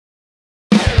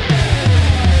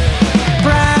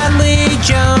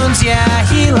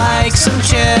likes some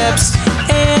chips.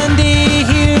 Andy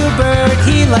Hubert,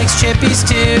 he likes chippies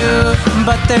too.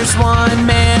 But there's one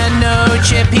man, no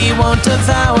chip he won't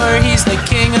devour. He's the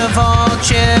king of all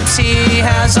chips, he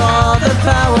has all the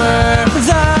power.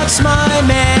 That's my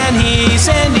man, he's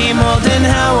Andy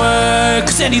Moldenhauer.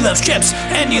 'Cause Andy loves chips,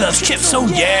 Andy loves chips, oh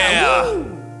yeah!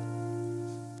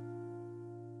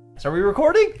 So are we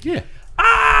recording? Yeah.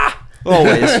 Ah!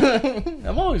 Always.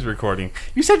 I'm always recording.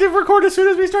 You said to record as soon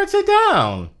as we start. Sit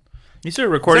down. You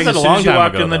started recording as a soon long as you time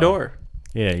walked ago, in the though. door.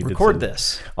 Yeah, you Record did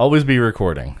this. Always be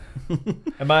recording.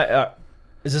 Am I?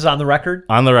 Is this on the record?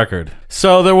 On the record.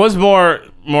 So there was more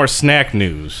snack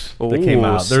news that came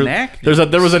out. Snack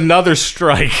There was another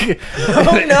strike.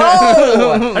 Oh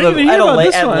no! I didn't even hear about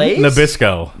this one.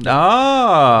 Nabisco.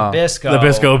 Oh. Nabisco.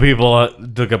 Nabisco people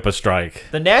took up a strike.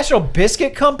 The National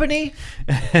Biscuit Company.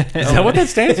 Is that what that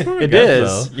stands for? It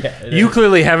is. So. Yeah, it You is.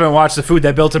 clearly haven't watched the Food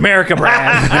That Built America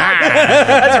brand.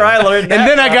 That's where I learned that. And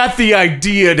then I got the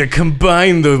idea to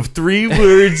combine the three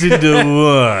words into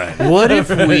one. What if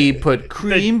we put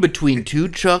cream between two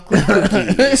chocolate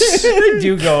cookies? They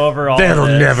do go over all That'll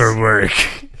of this. never work.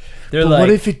 They're But like, what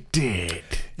if it did?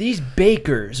 these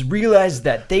bakers realized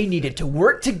that they needed to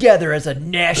work together as a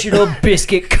national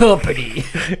biscuit company.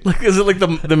 Like, is it like the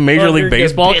Major Under League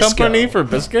Baseball Nabisco. company for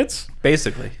biscuits?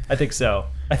 Basically. I think so.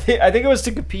 I think it was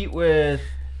to compete with.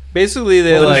 Basically,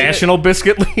 they The like... National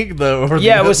Biscuit League?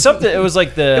 Yeah, it was something. It was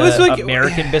like the was like-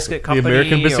 American Biscuit The Company.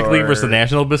 American Biscuit League versus the or-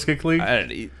 National Biscuit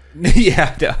League?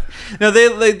 Yeah. No,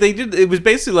 they did... It was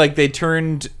basically like they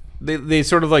turned... They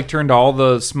sort of like turned all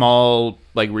the small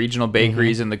like regional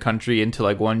bakeries in the country into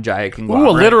like one giant Ooh, conglomerate.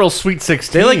 a literal Sweet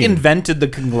 16. They like invented the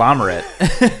conglomerate.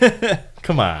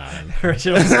 Come on.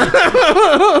 original.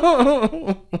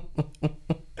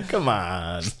 Come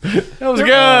on. That was good.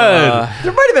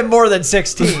 There might have been more than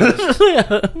 16.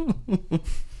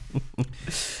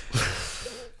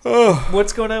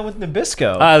 What's going on with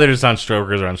Nabisco? They're just on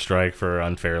strokers are on strike for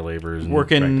unfair labors and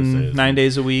Working practices. 9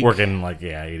 days a week. Working like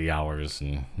 80 hours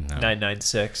and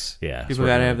 996. yeah. People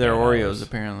gotta have their Oreos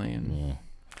apparently. And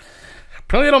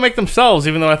Apparently they don't make themselves,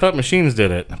 even though I thought machines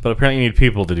did it. But apparently you need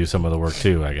people to do some of the work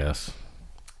too, I guess.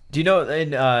 Do you know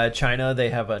in China they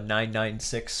have a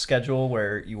 996 schedule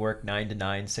where you work 9 to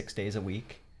 9, 6 days a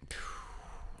week?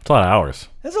 It's a lot of hours.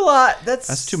 That's a lot.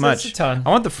 That's too much. That's a ton. I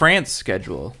want the France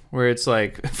schedule where it's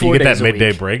like You 4 get days that a midday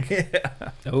week. break.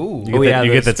 Ooh. You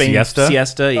get that Spain siesta?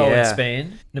 Siesta, yeah. Oh, in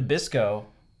Spain, Nabisco.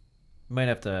 You might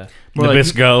have to More like-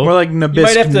 Nabisco. More like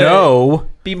might have to- Nabisco.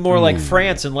 be more like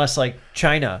France and less like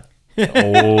China.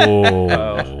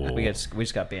 Oh. We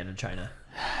just got banned in China.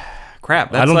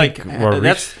 Crap. That's I don't like think we're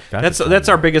that's reached that that's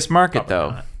our biggest market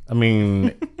though. not. I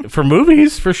mean, for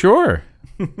movies, for sure.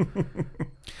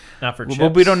 Not for chips. Well,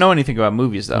 we don't know anything about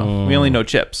movies though. We only know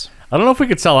chips. I don't know if we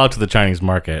could sell out to the Chinese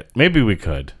market. Maybe we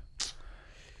could.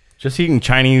 Just eating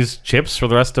Chinese chips for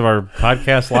the rest of our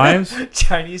podcast lives?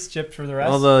 Chinese chips for the rest.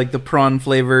 All the prawn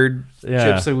flavored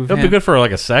Yeah. chips that we've It'll had. be good for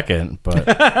like a second, but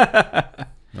I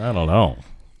don't know.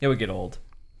 It would get old.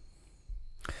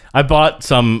 I bought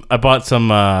some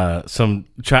from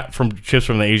chips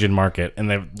from the Asian market, and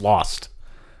they've lost.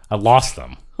 I lost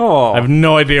them. Oh, I have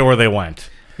no idea where they went.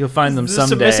 you'll find them Is this some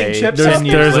someday. missing chips? There's, 10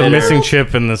 years there's a later. missing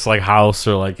chip in this like house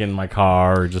or like in my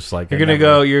car or just like You're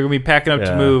gonna be packing up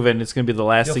Yeah. to move, and it's gonna be the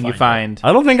last You'll thing you find find.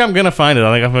 I don't think I'm gonna find it.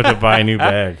 I think I'm going to buy a new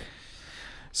bag.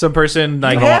 Some person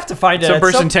like You have to find it some at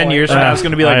person some 10 point. years from now is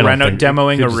gonna be I like don't think-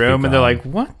 demoing could a just be room, and they're gone. like,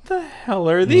 "What the hell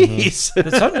are these?"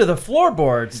 It's under the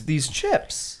floorboards. These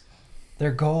chips. They're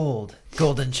gold.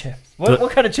 Golden chips.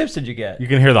 What kind of chips did you get? You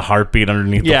can hear the heartbeat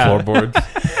underneath Yeah. the floorboards.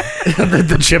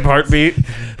 the chip heartbeat.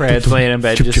 Brad's laying in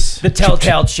bed, Chip, just The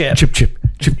telltale chip. Chip, chip,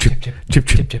 chip, chip, chip,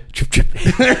 chip, chip, chip, chip.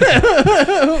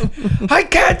 I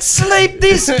can't sleep.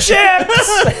 These chips.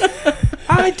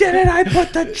 I did it. I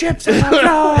put the chips in the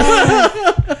floor.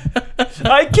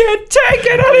 I can't take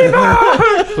it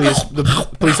anymore. The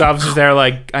police officers there are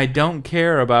like, I don't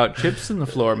care about chips in the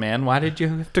floor, man. Why did you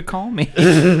have to call me?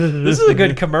 This is a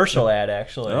good commercial ad,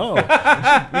 actually. Oh, We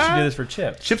should do this for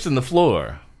chips. chips in the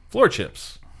floor. Floor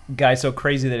chips. Guy's so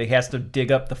crazy that he has to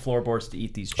dig up the floorboards to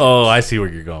eat these chips. Oh, I see where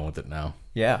you're going with it now.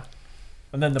 Yeah.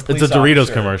 And then the It's police a Doritos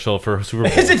officer- commercial for Super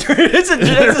Bowl. It's a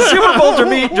Super Bowl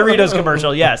Doritos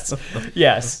commercial. Yes.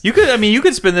 Yes. You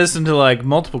could spin this into like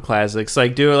multiple classics.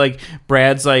 Like do it like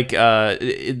Brad's like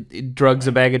drugs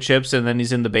a bag of chips and then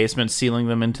he's in the basement sealing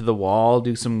them into the wall.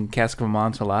 Do some Cask of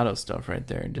Amontillado stuff right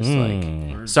there. And just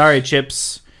like, sorry,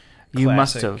 chips, you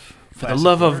must Classic. have. For the Classic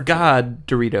love of commercial. God,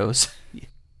 Doritos.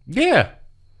 Yeah.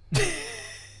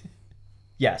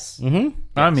 Yes. Mm-hmm.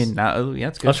 I mean, yeah,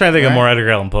 it's good. I was trying to think of All more right. Edgar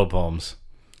Allan Poe poems.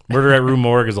 Murder at Rue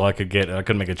Morgue is all I could get. I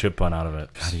couldn't make a chip pun out of it.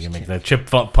 How do you make that chip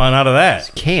pun out of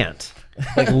that? Can't.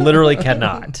 Like, literally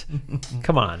cannot.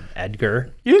 Come on,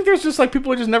 Edgar. You think there's just like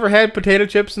people who just never had potato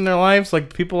chips in their lives?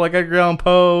 Like people like Edgar Allan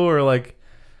Poe or like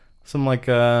some like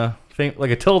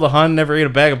Attila the Hun never ate a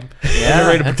bag of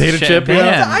never ate a potato chip. You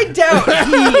know? I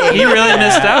doubt He really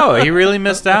missed out. He really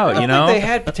missed out, you know? they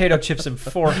had potato chips in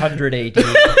 400 AD.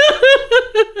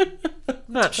 I'm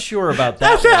not sure about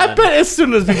that. I bet as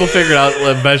soon as people figured out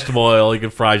vegetable oil, you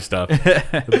could fry stuff.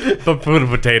 But put a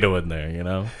potato in there, you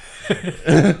know?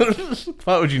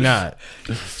 Why would you not?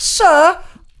 Sir,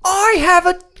 I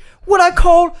have what I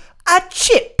call a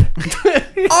chip.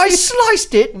 I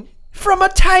sliced it from a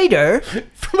tater.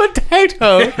 From a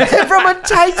tato. From a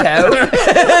tato.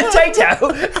 Tato.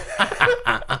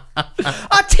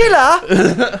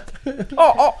 Attila.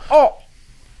 Oh,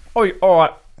 all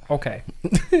right. Okay.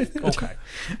 Okay.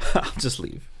 I'll just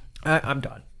leave. I'm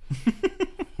done.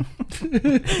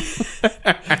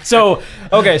 So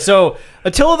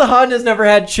Attila the Hun has never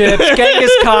had chips.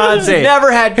 Genghis Khan's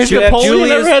never had chips.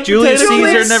 Julius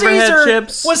Caesar never had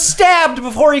chips. Was stabbed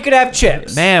before he could have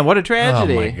chips. Man, what a Oh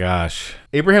tragedy. my gosh.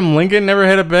 Abraham Lincoln never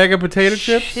had a bag of potato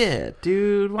chips? Shit,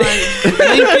 dude. Why?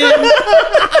 Lincoln,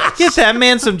 get that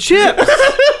man some chips.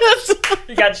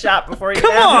 He got shot before he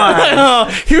Come on. Oh,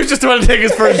 he was just about to take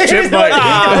his first chip bite.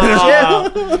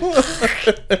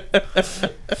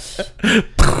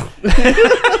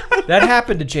 That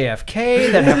happened to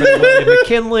JFK. That happened to William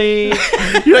McKinley.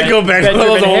 You like go back to all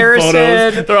those old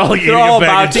photos. They're all eating a bag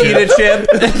about of to eat a chip.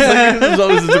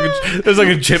 There's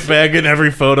like a chip bag in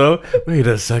every photo. Wait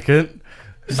a second.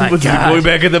 Someone's God. going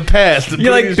back in the past.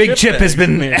 You're like, Big Chip has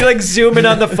been. You like zoom in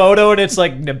on the photo and it's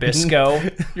like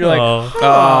Nabisco. You're like,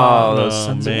 Oh, those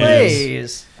sons of man.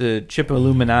 ways. The chip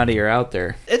Illuminati are out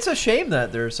there. It's a shame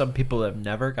that there are some people that have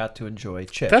never got to enjoy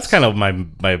chips. That's kind of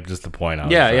my just the point. I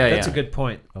was Yeah, trying. yeah, That's a good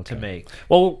point to make.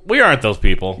 Well, we aren't those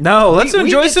people. No, let's we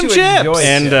enjoy get some to chips. enjoy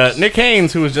And Nick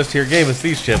Haynes, who was just here, gave us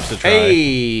these chips to try.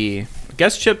 Hey,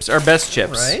 guess chips are best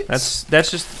chips. Right? That's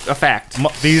just a fact.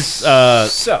 These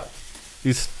So,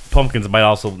 these pumpkins might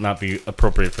also not be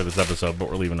appropriate for this episode, but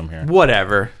we're leaving them here.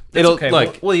 Whatever. it's It'll okay.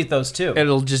 look. We'll eat those too.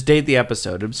 It'll just date the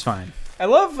episode. It's fine. I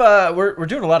love. We're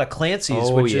doing a lot of Clancy's,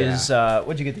 Oh, which yeah. is.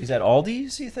 What'd you get these at?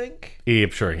 Aldi's? You think? Yeah,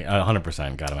 sure.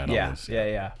 100% got them at all these.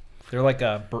 Yeah. They're like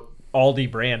a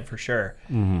Aldi brand for sure.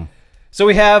 Mm-hmm. So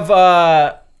we have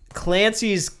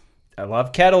Clancy's. I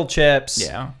love kettle chips.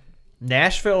 Yeah.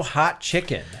 Nashville hot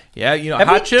chicken. Yeah, you know, Have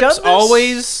hot we chips done this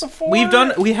always. before? We have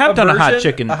done a hot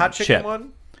chicken. A hot chicken chip.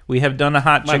 one. We have done a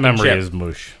hot My chicken memory chip. is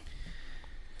mush.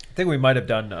 I think we might have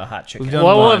done a hot chicken. We've done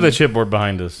Well, we'll one, have the chipboard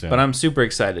behind us soon. but I'm super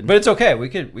excited. But it's okay. We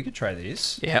could try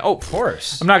these. yeah, oh, Of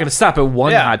course. I'm not going to stop at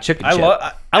one Yeah, hot chicken I chip.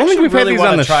 love. I don't think we've had these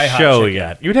on the try hot show chicken.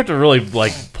 yet. You'd have to really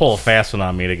like pull a fast one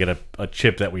on me to get a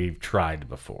chip that we've tried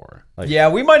before. Like, Yeah,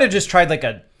 we might have just tried like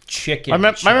a chicken.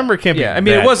 my memory can't be. Yeah, I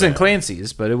mean, it that wasn't bad.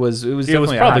 Clancy's, but it was It was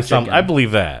definitely probably a hot some. chicken. I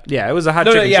believe that. Yeah, it was a hot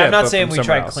No, chicken yeah, chip. I'm not but saying from we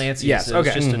somewhere tried else. Clancy's. Yes, It was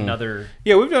okay. just another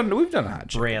Yeah, we've done a hot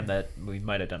chicken. brand that we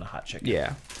might have done a hot chicken.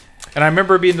 Yeah, and I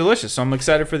remember it being delicious, so I'm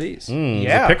excited for these. There's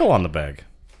Yeah. a pickle on the bag.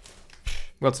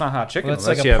 Well, it's not hot chicken. Well, it's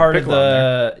unless like you a have part of pickle on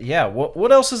there. the. Yeah.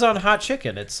 What else is on hot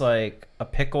chicken? It's like a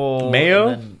pickle. Mayo?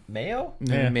 And then mayo?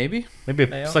 Yeah. Maybe. Maybe a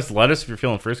Mayo? slice of lettuce if you're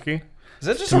feeling frisky. Is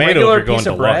that just Tomato a regular if you're piece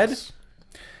going of bread? deluxe.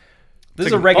 This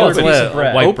is a regular it's piece a of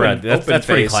bread. White Open- bread. That's open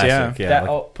pretty face, classic. yeah. Yeah. That-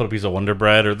 like, oh. put a piece of Wonder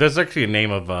Bread, or there's actually a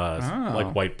name of Oh.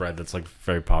 like white bread that's like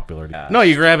very popular. Gosh. No,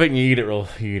 you grab it and you eat it real.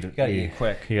 You eat it. gotta eat it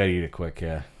quick. You gotta eat it quick.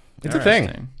 Yeah, it's a thing.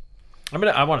 Interesting.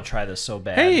 I want to try this so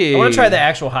bad. Hey. I want to try the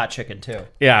actual hot chicken too.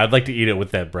 Yeah, I'd like to eat it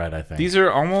with that bread. I think. These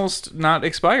are almost not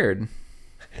expired.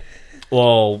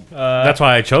 Well, that's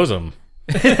why I chose them.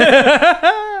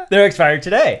 They're expired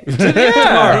today.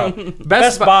 Tomorrow.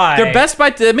 Best Buy. They're Best Buy.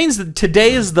 That means that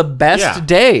today is the best Yeah.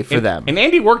 day for them. And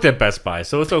Andy worked at Best Buy,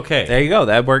 so it's okay. There you go.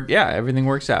 That worked. Yeah, everything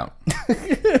works out.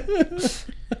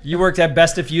 You worked at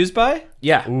Best If Used By?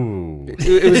 Yeah. Ooh.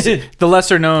 It was the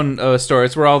lesser known store.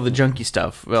 It's where all the junky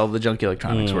stuff, well, the junky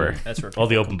electronics were. That's where All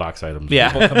the open box items.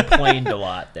 Yeah. people complained a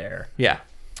lot there. Yeah.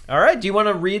 All right. Do you want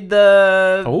to read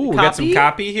the Oh, we got some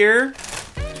copy here.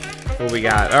 What we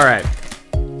got? All right.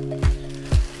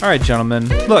 All right, gentlemen.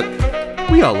 Look,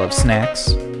 we all love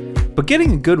snacks, but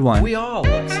getting a good one We all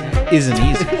love snacks. isn't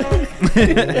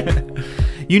easy.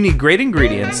 You need great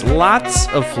ingredients, lots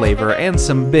of flavor, and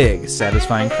some big,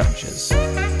 satisfying crunches.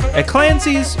 At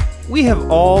Clancy's, we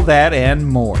have all that and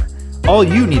more. All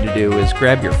you need to do is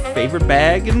grab your favorite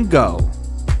bag and go.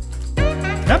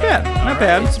 Not bad. Not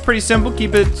bad. It's pretty simple.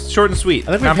 Keep it short and sweet.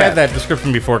 I think we've Not had bad. that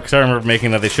description before because I remember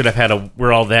making that they should have had a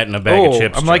 "we're all that in a bag of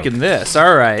chips." I'm joke. liking this.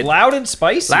 All right. Loud and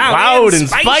spicy. Loud and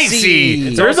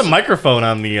spicy. There's a also- microphone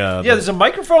on the. Yeah, there's a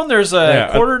microphone. There's a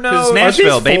quarter note.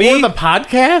 Nashville, Are these baby. for the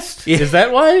podcast? Yeah. Is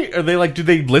that why? Are they like? Do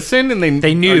they listen and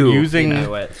They knew. are using They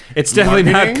knew it. It's definitely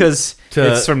not marketing because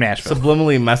to it's from Nashville.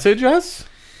 subliminally message us?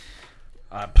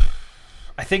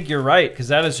 I think you're right because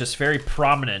that is just very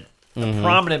prominent. A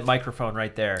prominent microphone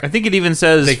right there. I think it even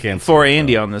says They can't for see it,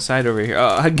 Andy on the side over here.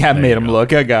 Oh, I made him go.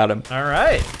 look. I got him. All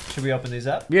right. Should we open these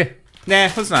up? Yeah. Nah,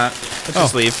 let's not. Let's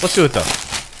just leave. Let's do it though.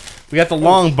 We got the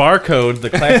long barcode, the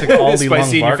classic Aldi long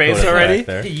Spicy in your barcode face back already?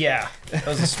 there. Yeah. That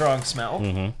was a strong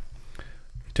smell.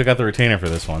 Took out the retainer for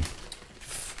this one.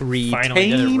 Finally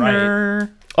did it right.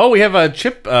 Retainer. Oh, we have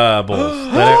chip bowls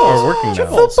that are working now.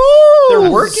 Bowls. They're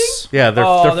working? Yeah, They're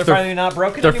finally not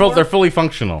broken anymore? they're fully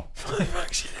functional.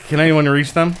 Can anyone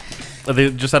reach them? Are they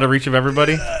just out of reach of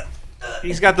everybody?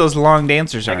 He's got those long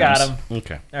dancers I arms. got him.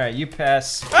 Okay. All right, you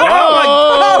pass.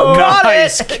 Oh, got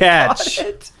nice it. catch. Got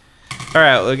it. All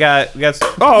right, we got.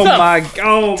 Oh my!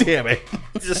 Oh, Damn it!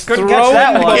 Just couldn't catch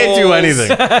that I one. can't do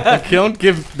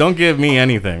anything. Don't give me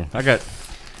anything. I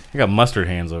got mustard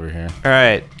hands over here. all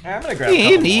right. I'm going to grab a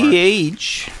couple more.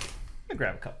 NEH. I'm going to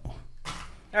grab a couple.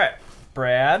 All right,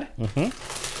 Brad.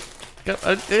 I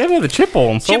haven't had the chip bowl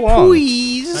in so long.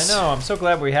 Chipois. I know. I'm so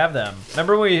glad we have them.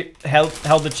 Remember when we held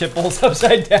the chip bowls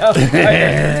upside down?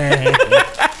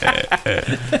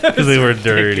 Because they were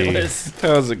dirty. Ridiculous.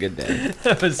 That was a good day.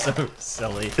 That was so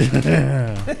silly.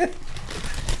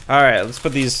 All right, let's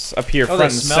put these up here Oh, front they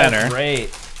and smell center.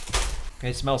 great.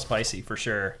 They smell spicy for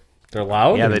sure. They're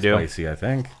loud Yeah, and they do. spicy, I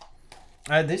think.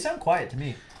 They sound quiet to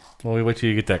me. Well, we wait till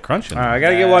you get that crunch in All there. right, I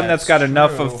gotta get one that's got That's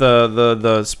enough true. of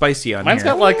the spicy on Mine's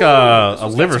here. got like a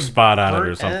liver spot on it or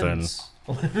Burnt something. ends.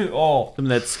 Oh, Some of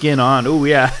that skin on. Oh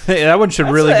yeah, that one should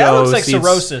really that go. looks like see its-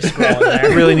 cirrhosis growing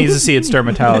there. Really needs to see its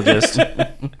dermatologist. All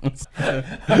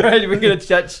right, we're gonna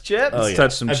touch chips. Oh, yeah.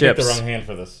 touch some I picked chips. the wrong hand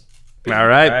for this. All All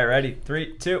right. right, ready?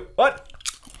 3, 2, 1.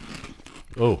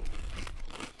 Oh,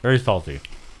 very salty.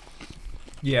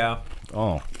 Yeah,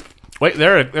 Oh, wait,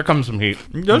 there comes some heat.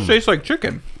 It does taste like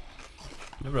chicken.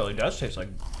 it really does taste like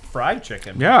fried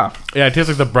chicken. Yeah. Yeah, it tastes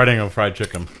like the breading of fried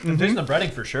chicken. It tastes the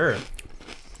breading for sure.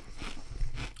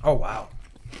 Oh wow.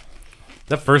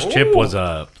 That first chip was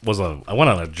I went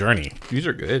on a journey. These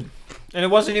are good. And it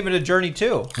wasn't even a journey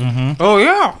too. Oh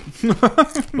yeah.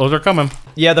 Those are coming.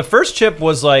 Yeah, the first chip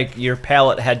was like your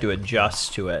palate had to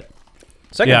adjust to it.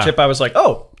 Second Yeah. chip, I was like,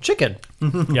 oh, chicken.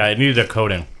 Yeah, it needed a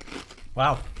coating.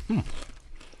 Wow.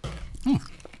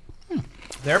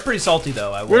 They're pretty salty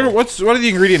though. I will. What are the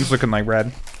ingredients looking like,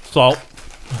 Brad? Salt.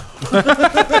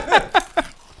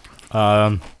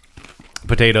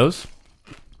 Potatoes.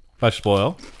 Vegetable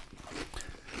oil.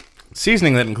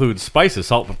 Seasoning that includes spices,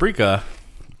 salt, paprika,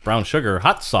 brown sugar,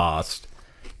 hot sauce,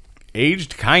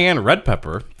 aged cayenne red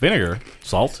pepper, vinegar,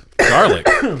 salt, garlic,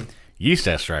 yeast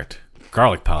extract,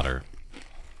 garlic powder,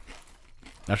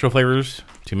 natural flavors,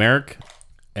 turmeric,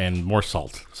 and more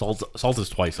salt. Salt is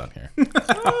twice on here.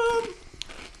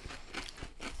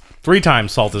 3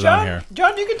 times salt is on here.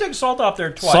 John, you can take salt off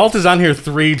there twice. Salt is on here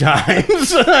 3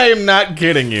 times. I am not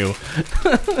kidding you.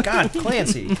 God,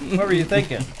 Clancy. What were you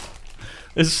thinking?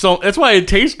 That's why it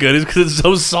tastes good, is because it's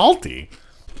so salty.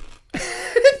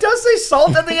 It does say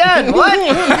salt at the end. What?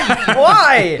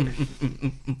 Why?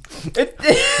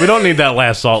 We don't need that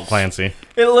last salt, Clancy.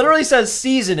 It literally says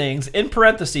seasonings, in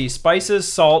parentheses,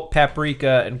 spices, salt,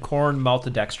 paprika, and corn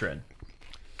maltodextrin.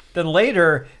 Then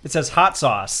later, it says hot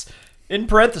sauce, in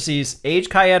parentheses, aged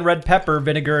cayenne red pepper,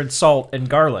 vinegar, and salt, and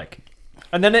garlic.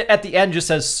 And then it, at the end, just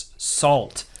says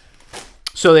salt.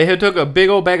 So they took a big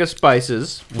old bag of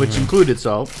spices, which included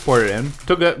salt, poured it in.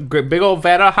 Took a big old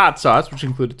vat of hot sauce, which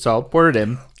included salt, poured it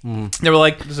in. They were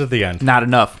like, This is at the end. not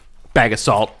enough. Bag of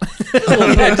salt.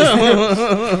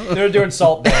 They're doing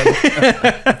Salt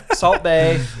Bay. Salt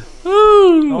Bay.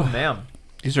 Ooh. Oh, man.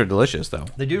 These are delicious, though.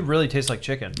 They do really taste like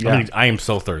chicken. I am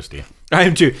so thirsty. I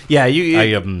am too. Yeah, you I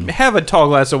am- have a tall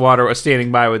glass of water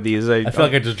standing by with these. I feel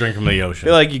like I just drink from the ocean.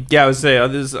 feel like I would say,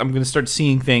 I'm going to start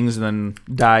seeing things and then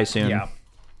die soon. Yeah.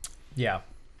 Yeah.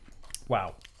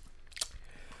 Wow.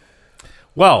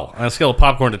 Well, on a scale of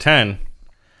popcorn to 10,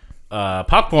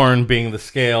 popcorn being the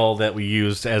scale that we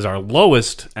used as our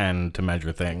lowest end to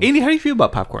measure things. Andy, how do you feel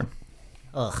about popcorn?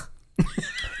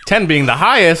 10 being the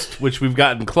highest, which we've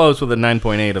gotten close with a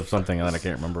 9.8 of something that I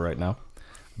can't remember right now.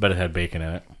 But it had bacon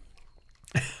in it.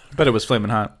 But it was flaming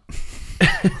hot.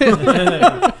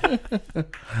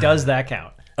 Does that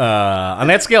count? On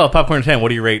that scale of popcorn to 10, what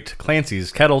do you rate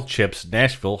Clancy's Kettle Chips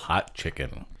Nashville Hot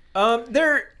Chicken?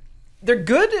 They're They're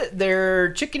good.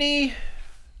 They're chickeny.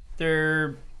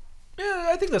 They're. Yeah,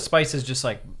 I think the spice is just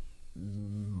like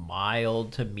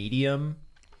mild to medium.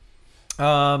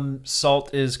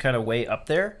 Salt is kind of way up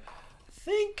there. I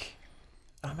think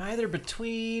I'm either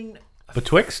betwixt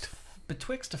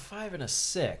a 5 and a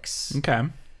 6. Okay. I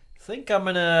think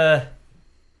I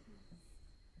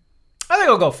think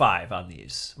I'll go 5 on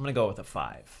these. I'm gonna go with a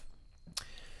 5.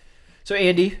 So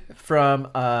Andy, from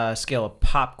a scale of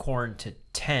popcorn to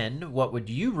 10, what would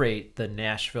you rate the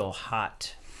Nashville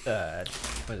hot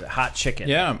hot chicken?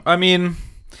 Yeah, I mean,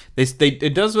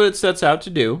 it does what it sets out to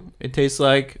do. It tastes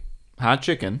like hot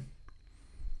chicken,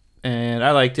 and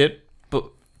I liked it,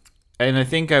 and I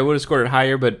think I would have scored it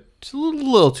higher, but it's a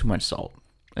little too much salt.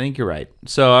 I think you're right.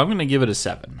 So I'm gonna give it a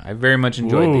 7. I very much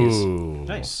enjoyed these.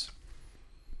 Nice.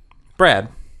 Brad,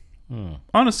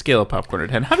 on a scale of popcorn to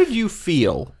 10, how did you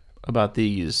feel about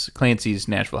these Clancy's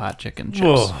Nashville hot chicken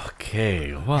chips?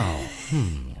 Okay, wow.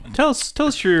 Tell us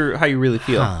how you really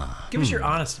feel. Give us your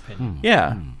honest opinion.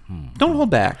 Yeah, don't hold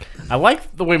back. I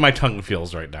like the way my tongue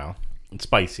feels right now. It's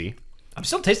spicy. I'm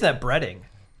still tasting that breading.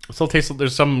 Still taste.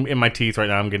 There's some in my teeth right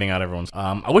now. I'm getting out everyone's.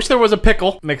 I wish there was a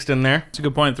pickle mixed in there. That's a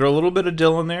good point. Throw a little bit of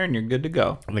dill in there, and you're good to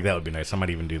go. I think that would be nice. I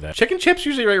might even do that. Chicken chips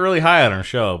usually rate really high on our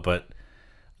show, but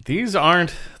these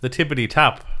aren't the tippity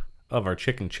top of our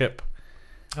chicken chip.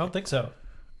 I don't think so.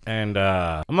 And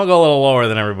I'm gonna go a little lower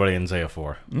than everybody and say a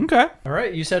 4. Okay. All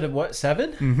right, you said what,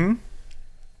 7? Mm-hmm. I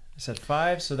said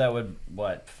 5, so that would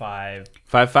what 5?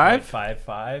 5-5?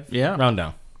 5. Yeah. Round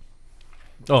down.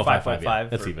 Oh, 5, 5. 5, Yeah. 5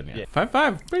 That's for- even. Yeah.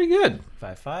 5-5. Pretty good.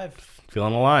 5.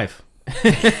 Feeling alive.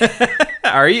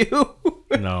 Are you?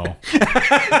 No.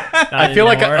 I feel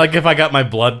like if I got my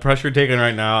blood pressure taken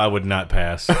right now, I would not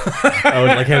pass. I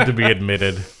would have to be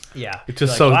admitted. Yeah. It's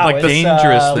just Like, so wow, like it's,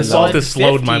 dangerous. The salt has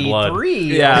slowed my blood.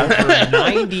 153 Yeah. over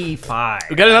 95.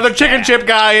 We got another chicken chip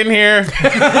guy in here.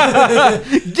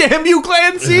 Damn you,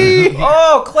 Clancy!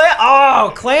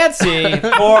 Clancy,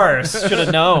 of course. Should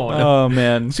have known. Oh,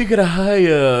 man. So you got a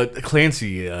high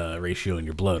Clancy ratio in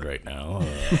your blood right now.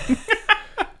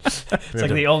 It's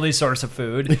like the only source of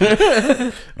food.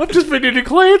 I've just been eating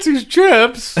Clancy's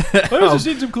chips. I just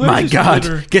need some My Clancy's God.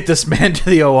 dinner. Get this man to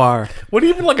the OR. What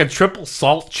even like a triple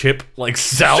salt chip like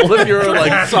salad? You're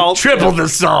like Salt triple the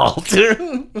salt.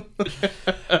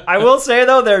 I will say,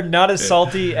 though, they're not as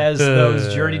salty as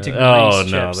those Journey to Greece oh,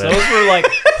 no, chips. they're- Those were like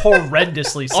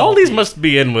horrendously salty. All these must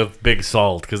be in with big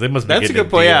salt because they must be That's a getting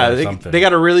good point. deal Yeah, or they something.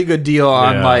 got a really good deal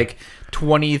on Yeah. like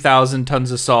 20,000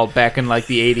 tons of salt back in like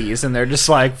the 80s, and they're just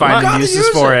like finding gotta uses use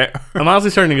for it. I'm honestly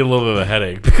starting to get a little bit of a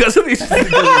headache because of these.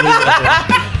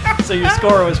 So your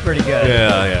score was pretty good.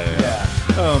 Yeah.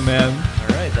 Oh man.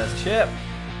 All right, that's Chip.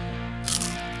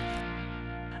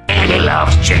 Andy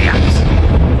loves chips.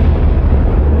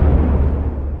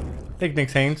 Thank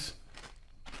Nick Haynes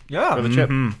Yeah. for the chip.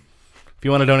 If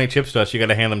you want to donate chips to us, you got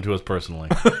to hand them to us personally.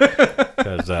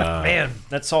 'Cause, Man,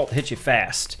 that salt hit you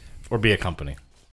fast. or be a company.